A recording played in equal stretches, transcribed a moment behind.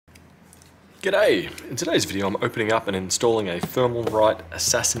G'day! In today's video I'm opening up and installing a Thermalright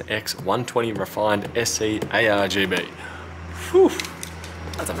Assassin X 120 Refined SE ARGB. Whew!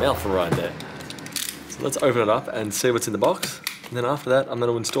 That's a mouthful right there. So let's open it up and see what's in the box. And then after that I'm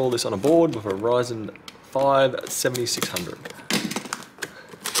going to install this on a board with a Ryzen 5 7600.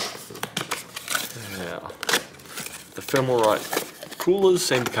 Now, the Thermalright coolers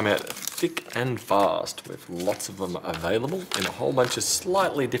seem to come out thick and fast, with lots of them available in a whole bunch of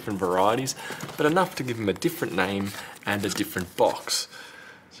slightly different varieties, but enough to give them a different name and a different box.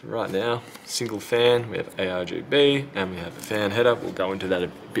 So right now, single fan, we have ARGB, and we have a fan header. We'll go into that a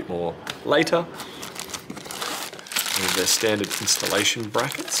bit more later. We have their standard installation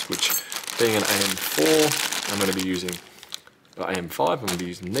brackets, which being an AM4, I'm going to be using, or AM5, I'm going to be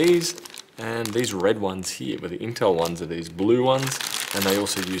using these, and these red ones here, where the Intel ones are these blue ones. And they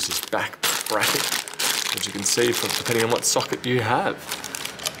also use this back bracket, as you can see, for depending on what socket you have.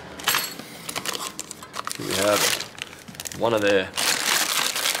 Here we have one of their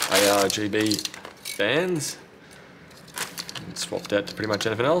ARGB fans, and swapped out to pretty much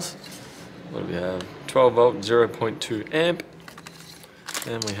anything else. What do we have? 12 volt, 0.2 amp,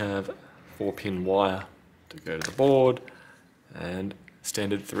 and we have 4-pin wire to go to the board, and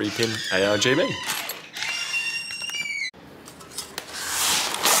standard 3-pin ARGB.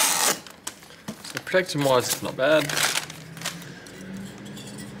 Protection wise, it's not bad.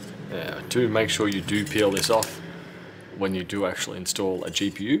 Yeah, do make sure you do peel this off when you do actually install a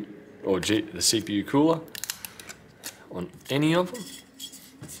GPU or the CPU cooler on any of them.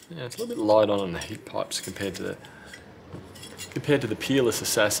 Yeah, it's a little bit light on the heat pipes compared to the peerless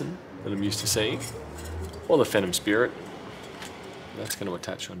Assassin that I'm used to seeing, or the Phantom Spirit. That's going to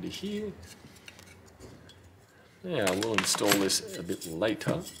attach onto here. Yeah, we'll install this a bit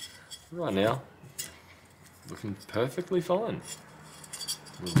later. Right now, looking perfectly fine.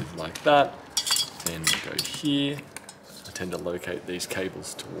 Move it like that, then go here. I tend to locate these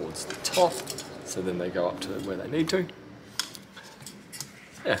cables towards the top, so then they go up to where they need to.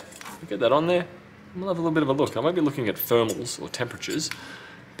 Yeah, we'll get that on there. We'll have a little bit of a look. I won't be looking at thermals or temperatures,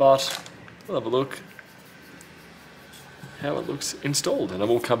 but we'll have a look how it looks installed, and I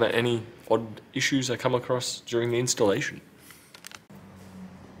will cover any odd issues I come across during the installation.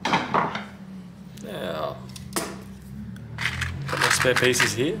 Now, got my spare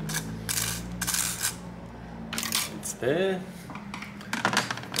pieces here. It's there.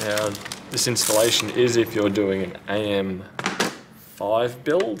 Now, this installation is if you're doing an AM5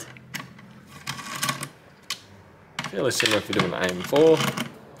 build. Fairly similar if you're doing an AM4.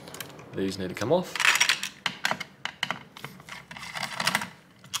 These need to come off.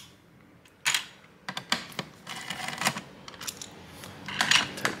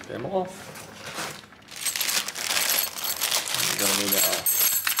 Take them off. We're going to need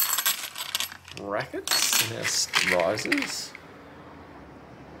our brackets and our risers.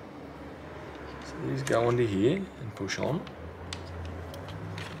 So these go into here and push on.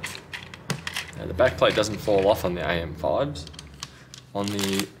 Now the back plate doesn't fall off on the AM5s. On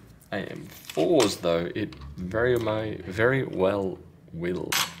the AM4s though, it very well will.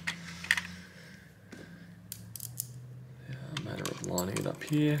 A matter of lining it up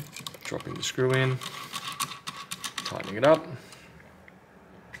here, dropping the screw in, tightening it up.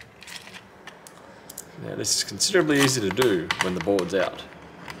 Now this is considerably easier to do when the board's out.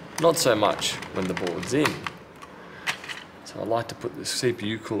 Not so much when the board's in. So I like to put the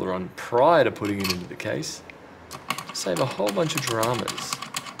CPU cooler on prior to putting it into the case. Save a whole bunch of dramas.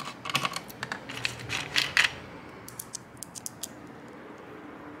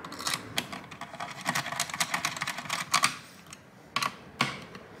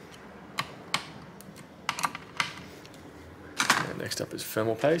 Next up is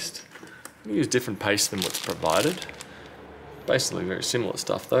thermal paste. We use different paste than what's provided. Basically very similar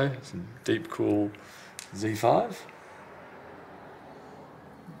stuff though. Some Deep Cool Z5.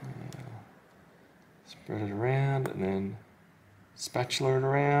 Spread it around and then spatula it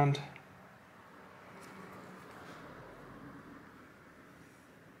around.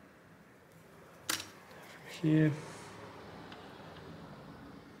 From here.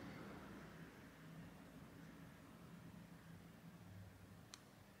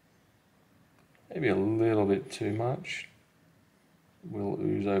 Maybe a little bit too much. Will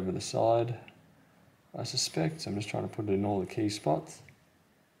ooze over the side, I suspect. So I'm just trying to put it in all the key spots.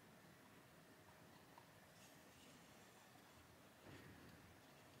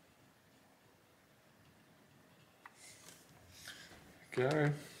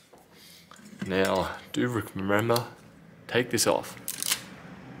 Go. Now, do remember, take this off.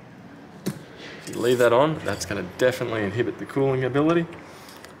 If you leave that on, that's going to definitely inhibit the cooling ability.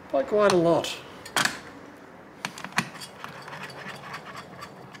 by quite a lot.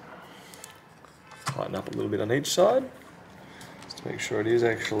 Tighten up a little bit on each side, just to make sure it is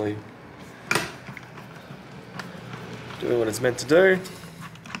actually doing what it's meant to do.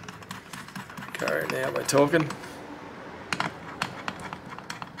 Okay, now we're talking.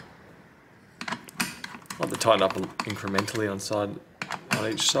 I'll have to tighten up incrementally on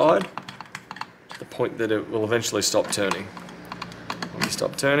each side, to the point that it will eventually stop turning. When we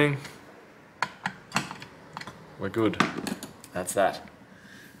stop turning, we're good. That's that.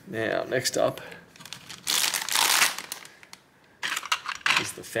 Now, next up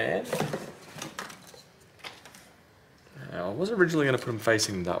is the fan. Now, I was originally going to put them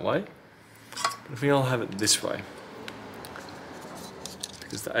facing that way, but I think I'll have it this way,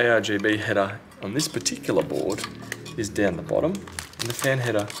 because the ARGB header on this particular board is down the bottom, and the fan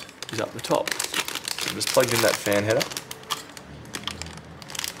header is up the top. So I'm just plugged in that fan header.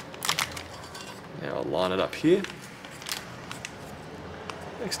 Now I'll line it up here.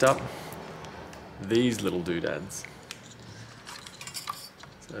 Next up, these little doodads.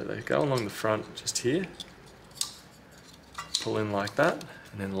 So they go along the front just here, pull in like that,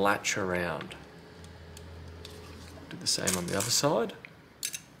 and then latch around. Do the same on the other side.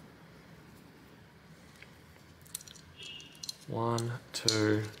 1,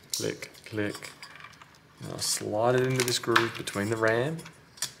 2, click, click. And I'll slide it into this groove between the ram.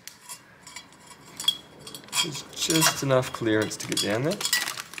 There's just enough clearance to get down there.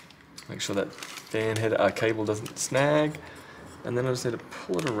 Make sure that fan header cable doesn't snag. And then I just need to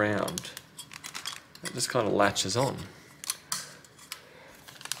pull it around. It just kind of latches on.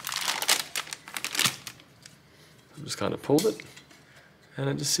 I've just kind of pulled it, and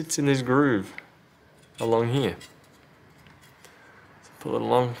it just sits in this groove along here. So pull it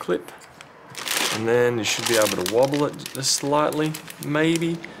along, clip, and then you should be able to wobble it just slightly,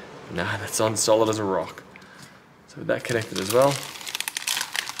 maybe. Nah, that's on solid as a rock. So with that connected as well,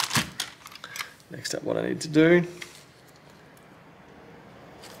 next up what I need to do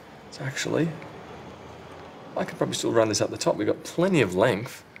is actually, I could probably still run this up the top. We've got plenty of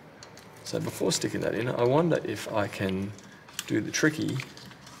length. So before sticking that in, I wonder if I can do the tricky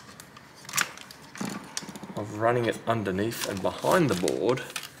of running it underneath and behind the board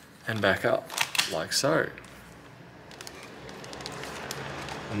and back up, like so.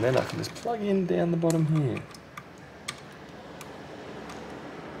 And then I can just plug in down the bottom here.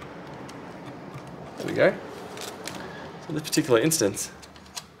 There we go. So in this particular instance,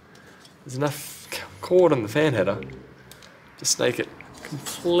 there's enough cord on the fan header to snake it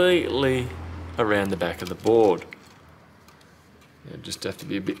completely around the back of the board. You just have to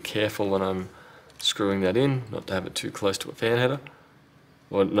be a bit careful when I'm screwing that in, not to have it too close to a fan header.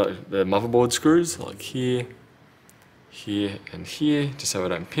 Or no, the motherboard screws, like here, here, and here, just so I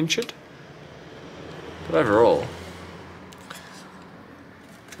don't pinch it. But overall,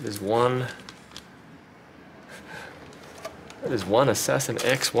 there's one Assassin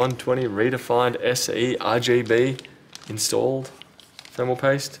X 120 Refined SE ARGB installed thermal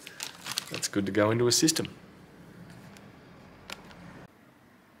paste. That's good to go into a system.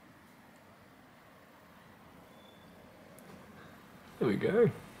 There we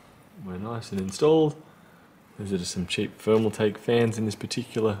go. We're nice and installed. These are just some cheap Thermaltake fans in this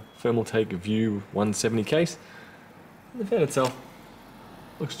particular Thermaltake View 170 case. And the fan itself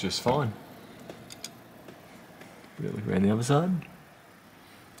looks just fine. We look around the other side.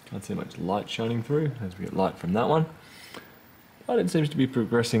 Can't see much light shining through as we get light from that one. But it seems to be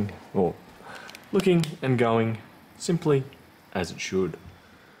progressing, or looking and going simply as it should.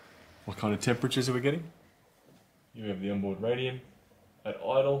 What kind of temperatures are we getting? You have the onboard radiant at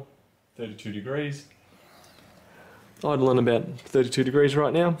idle, 32 degrees. Idle on about 32 degrees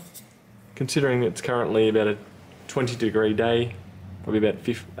right now. Considering it's currently about a 20 degree day, probably about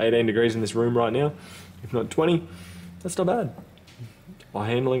 18 degrees in this room right now, if not 20, that's not bad. By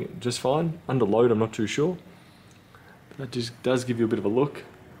handling it just fine. Under load, I'm not too sure. That just does give you a bit of a look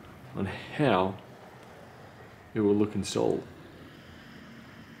on how it will look installed.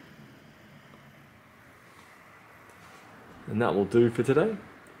 And that will do for today,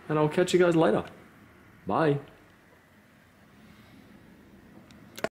 and I'll catch you guys later. Bye.